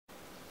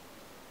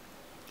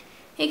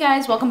Hey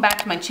guys, welcome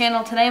back to my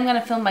channel. Today I'm going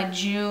to film my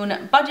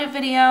June budget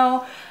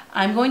video.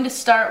 I'm going to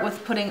start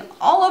with putting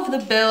all of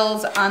the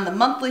bills on the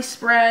monthly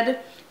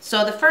spread.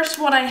 So the first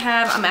one I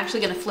have, I'm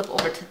actually going to flip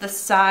over to this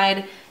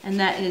side, and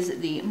that is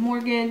the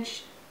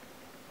mortgage.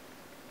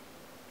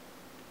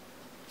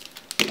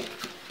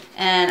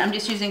 And I'm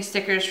just using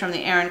stickers from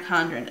the Erin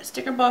Condren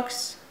sticker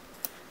books.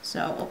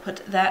 So we'll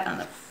put that on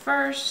the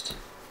first.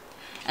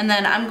 And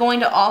then I'm going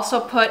to also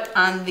put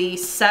on the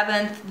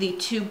 7th the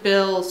two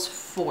bills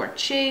for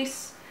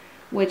Chase,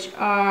 which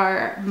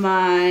are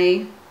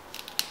my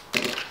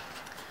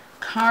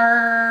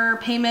car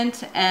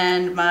payment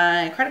and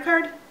my credit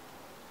card,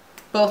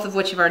 both of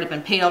which have already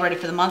been paid already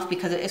for the month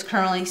because it is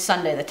currently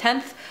Sunday the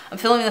 10th. I'm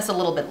filming this a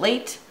little bit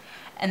late.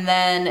 And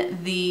then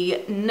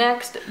the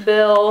next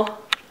bill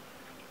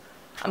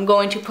I'm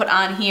going to put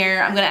on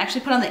here, I'm going to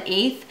actually put on the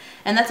 8th,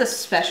 and that's a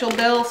special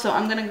bill, so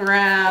I'm going to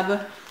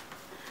grab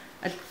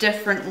a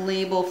different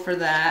label for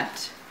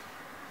that.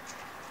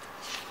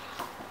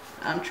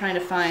 I'm trying to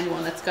find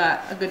one that's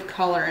got a good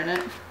color in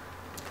it.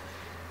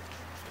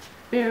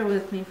 Bear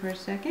with me for a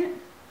second.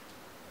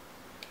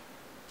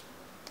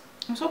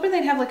 I was hoping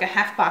they'd have like a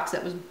half box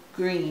that was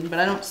green, but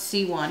I don't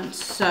see one,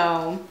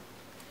 so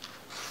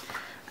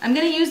I'm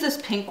gonna use this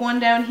pink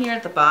one down here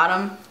at the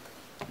bottom.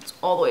 It's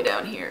all the way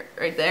down here,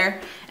 right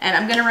there. And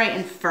I'm gonna write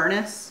in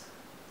furnace.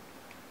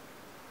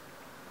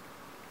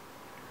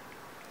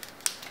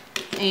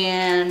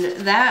 And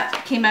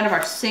that came out of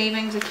our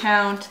savings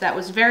account. That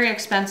was very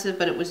expensive,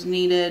 but it was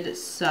needed,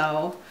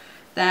 so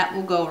that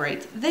will go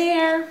right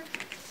there.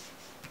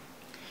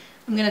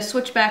 I'm gonna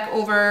switch back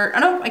over. Oh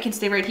no, I can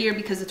stay right here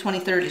because the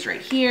 23rd is right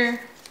here.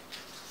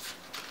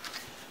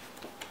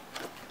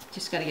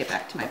 Just gotta get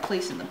back to my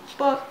place in the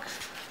book.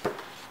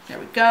 There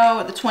we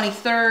go. The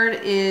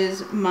 23rd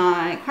is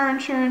my car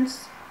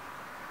insurance.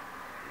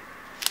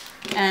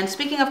 And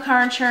speaking of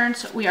car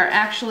insurance, we are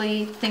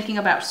actually thinking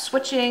about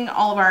switching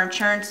all of our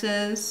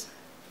insurances.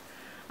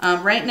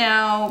 Right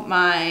now,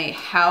 my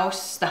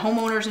house, the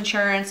homeowner's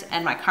insurance,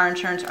 and my car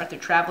insurance are through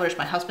Travelers.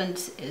 My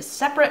husband's is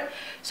separate.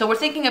 So we're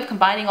thinking of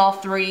combining all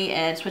three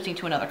and switching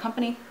to another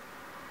company.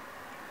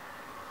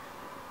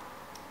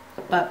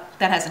 But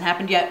that hasn't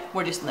happened yet.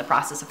 We're just in the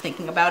process of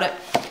thinking about it.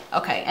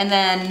 Okay, and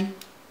then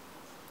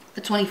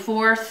the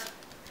 24th,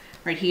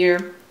 right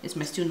here, is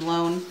my student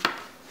loan.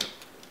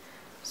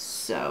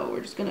 So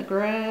we're just gonna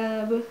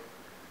grab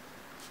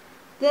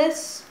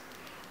this.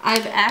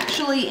 I've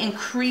actually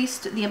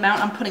increased the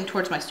amount I'm putting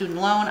towards my student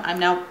loan. I'm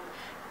now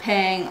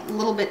paying a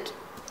little bit,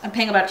 I'm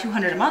paying about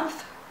 $200 a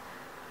month.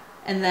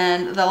 And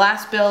then the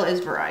last bill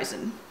is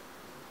Verizon.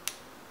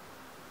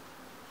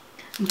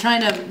 I'm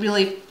trying to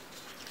really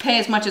pay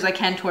as much as I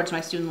can towards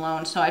my student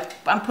loan. So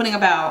I'm putting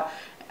about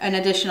an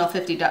additional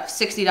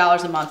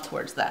 $60 a month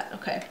towards that,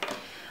 okay.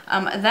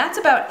 That's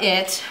about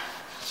it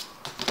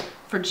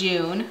for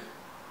June.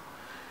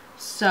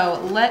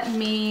 So let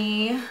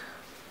me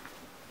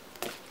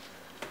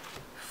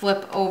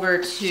flip over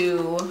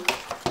to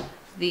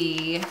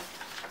the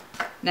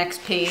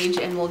next page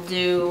and we'll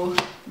do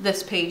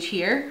this page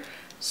here.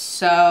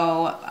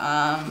 So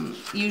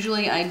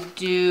usually I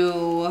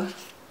do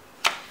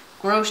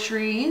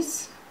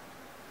groceries,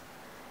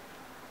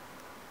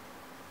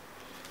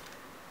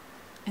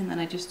 and then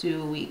I just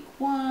do week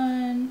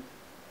 1,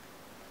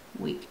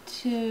 week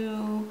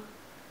 2,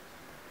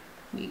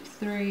 week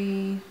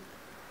 3,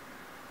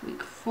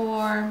 week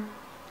 4,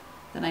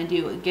 then I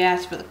do a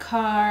gas for the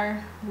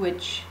car,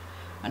 which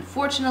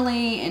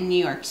unfortunately in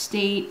New York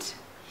State,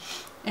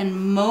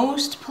 in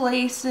most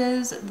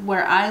places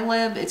where I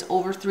live, it's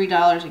over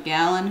 $3 a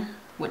gallon,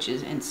 which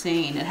is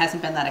insane. It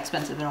hasn't been that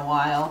expensive in a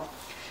while.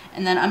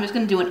 And then I'm just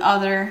gonna do an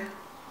other,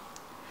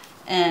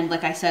 and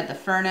like I said, the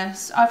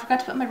furnace. Oh, I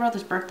forgot to put my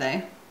brother's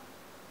birthday.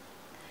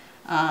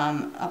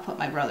 I'll put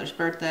my brother's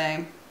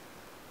birthday,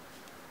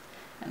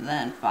 and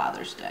then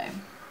Father's Day.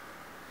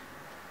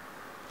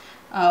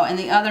 Oh, and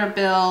the other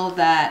bill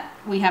that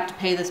we have to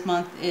pay this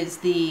month is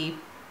the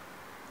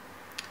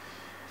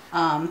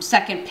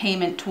second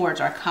payment towards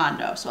our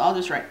condo. So I'll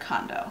just write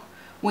condo.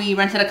 We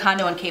rented a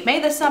condo in Cape May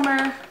this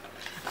summer.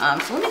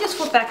 So let me just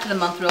flip back to the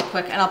month real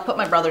quick, and I'll put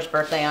my brother's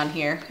birthday on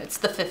here. It's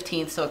the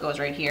 15th, so it goes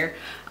right here.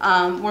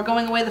 We're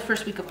going away the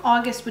first week of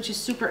August, which is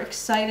super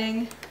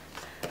exciting.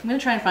 I'm going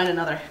to try and find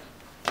another.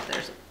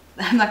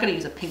 I'm not going to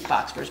use a pink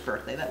box for his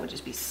birthday. That would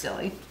just be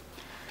silly.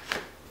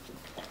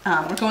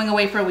 We're going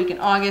away for a week in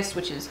August,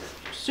 which is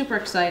super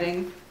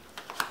exciting.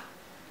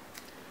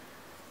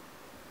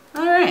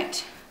 All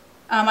right.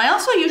 I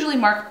also usually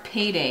mark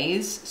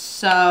paydays,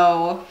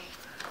 so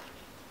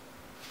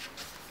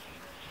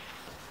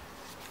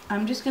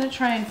I'm just gonna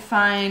try and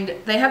find,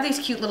 they have these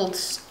cute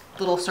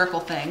little circle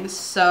things.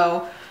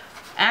 So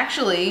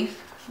actually,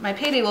 my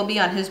payday will be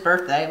on his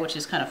birthday, which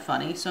is kind of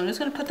funny. So I'm just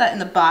gonna put that in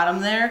the bottom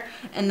there.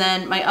 And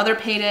then my other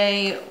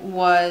payday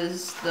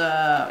is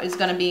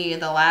gonna be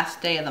the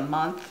last day of the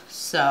month.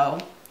 So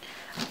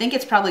I think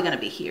it's probably gonna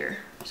be here.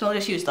 So I'll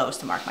just use those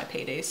to mark my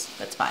paydays.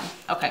 That's fine.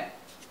 Okay.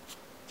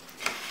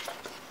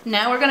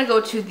 Now we're gonna go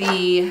to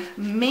the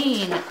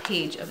main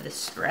page of the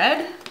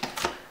spread.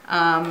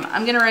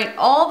 I'm gonna write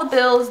all the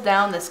bills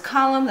down this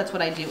column. That's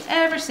what I do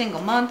every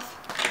single month.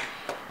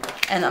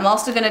 And I'm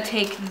also gonna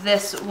take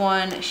this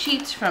one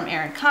sheet from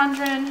Erin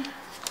Condren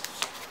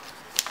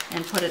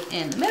and put it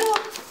in the middle.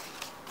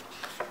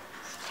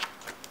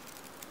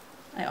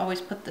 I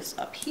always put this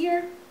up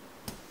here.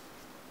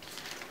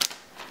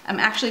 I'm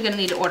actually gonna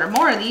need to order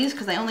more of these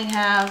because I only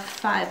have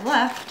 5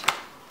 left.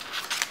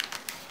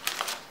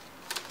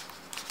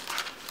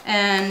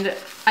 And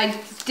I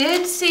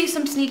did see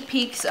some sneak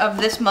peeks of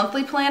this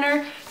monthly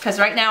planner because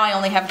right now I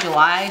only have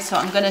July, so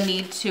I'm gonna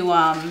need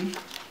to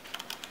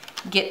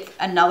get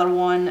another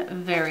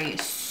one very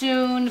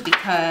soon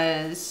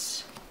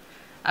because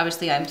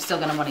obviously I'm still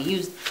gonna want to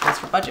use this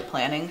for budget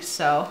planning,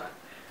 so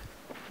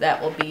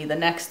that will be the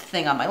next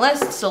thing on my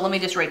list. So let me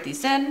just write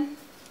these in.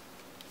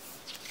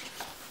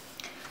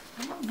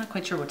 I'm not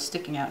quite sure what's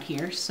sticking out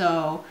here.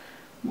 So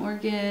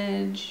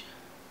mortgage,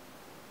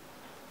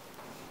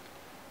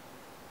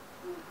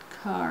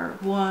 car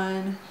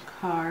 1,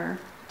 car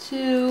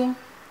 2,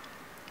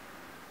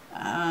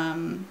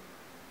 then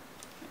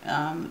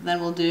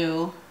we'll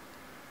do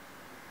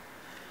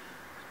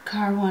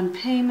car 1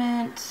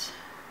 payment,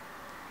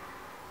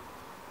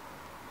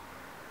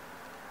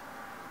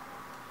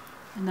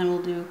 and then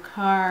we'll do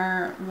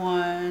car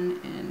 1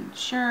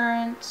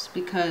 insurance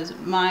because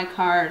my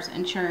car's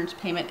insurance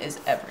payment is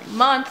every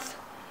month.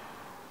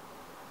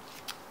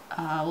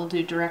 We'll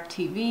do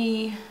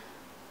DirecTV,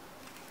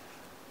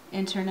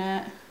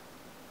 internet,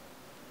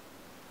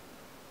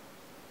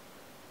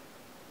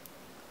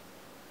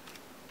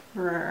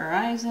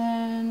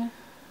 Verizon,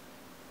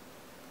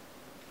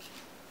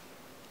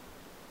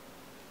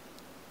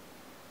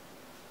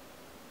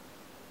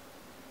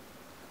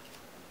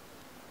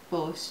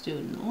 both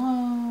student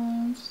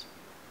loans,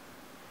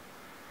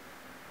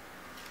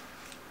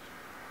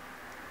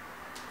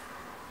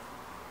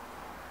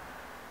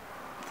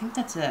 I think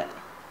that's it.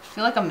 I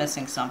feel like I'm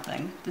missing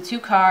something. The 2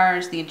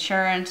 cars, the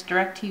insurance,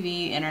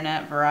 DirecTV,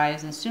 internet,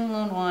 Verizon, student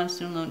loan 1,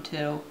 student loan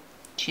 2,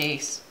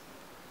 Chase.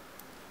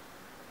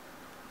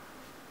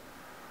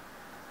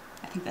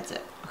 I think that's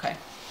it. Okay.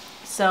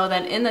 So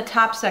then in the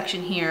top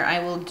section here, I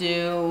will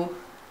do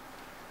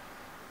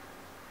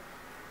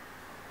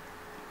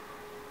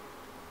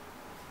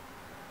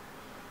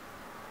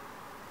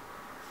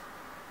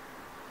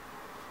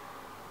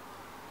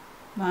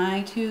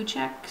my 2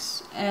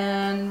 checks,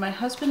 and my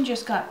husband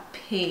just got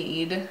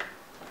paid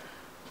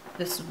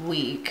this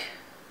week,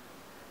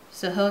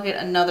 so he'll get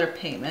another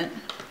payment.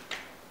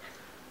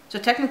 So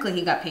technically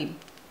he got paid,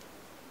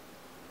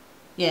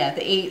 yeah,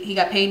 the 8th, he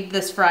got paid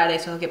this Friday,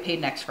 so he'll get paid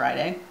next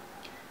Friday,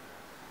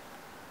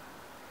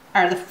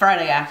 or the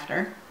Friday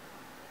after.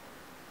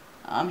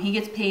 He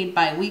gets paid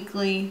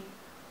bi-weekly,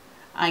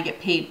 I get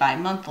paid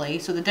bi-monthly,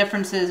 so the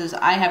difference is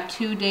I have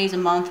 2 days a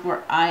month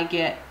where I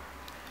get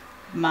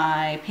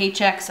my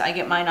paychecks. I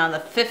get mine on the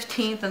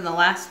 15th and the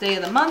last day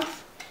of the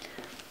month.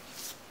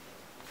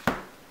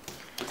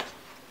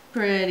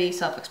 Pretty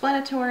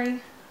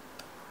self-explanatory.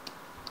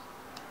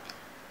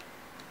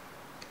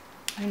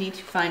 I need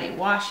to find a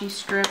washi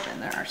strip,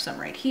 and there are some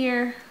right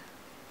here.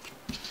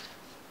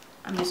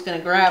 I'm just going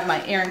to grab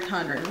my Erin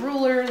Condren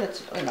ruler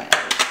that's in my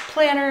other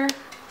planner,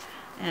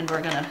 and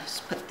we're going to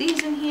put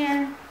these in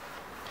here.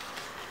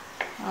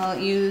 I'll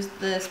use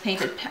this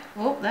painted pen.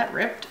 Oh, that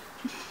ripped.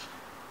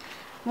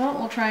 Well,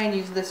 we'll try and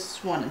use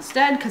this one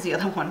instead because the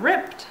other one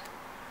ripped.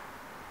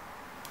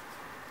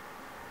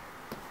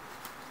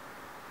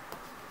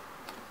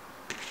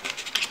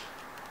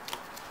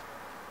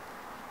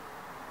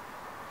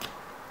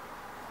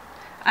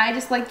 I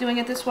just like doing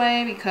it this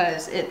way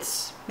because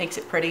it makes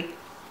it pretty.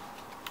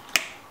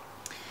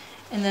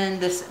 And then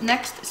this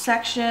next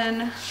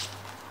section,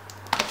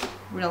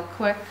 real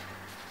quick.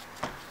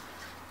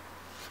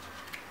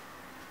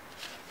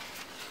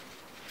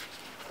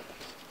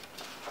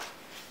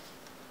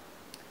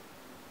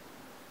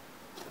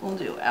 We'll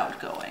do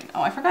outgoing.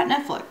 Oh, I forgot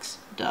Netflix.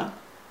 Duh.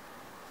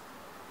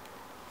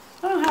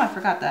 I don't know how I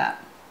forgot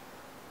that.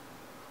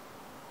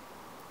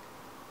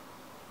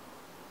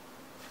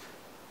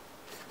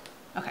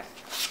 Okay.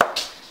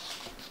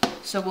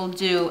 So we'll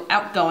do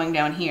outgoing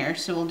down here.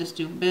 So we'll just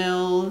do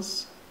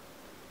bills.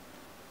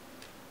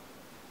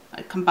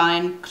 A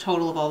combined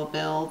total of all the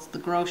bills, the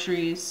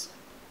groceries,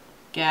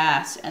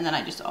 gas, and then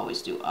I just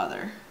always do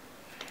other.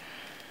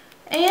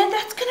 And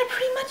that's gonna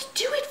pretty much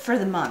do it for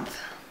the month.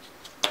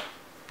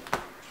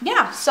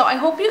 Yeah, so I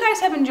hope you guys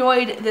have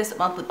enjoyed this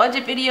monthly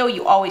budget video.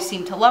 You always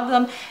seem to love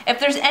them. If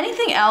there's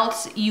anything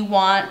else you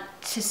want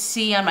to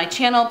see on my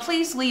channel,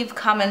 please leave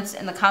comments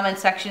in the comment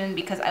section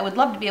because I would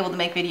love to be able to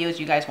make videos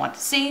you guys want to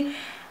see.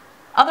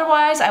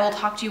 Otherwise, I will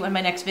talk to you in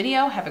my next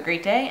video. Have a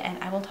great day, and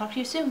I will talk to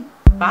you soon.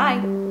 Bye.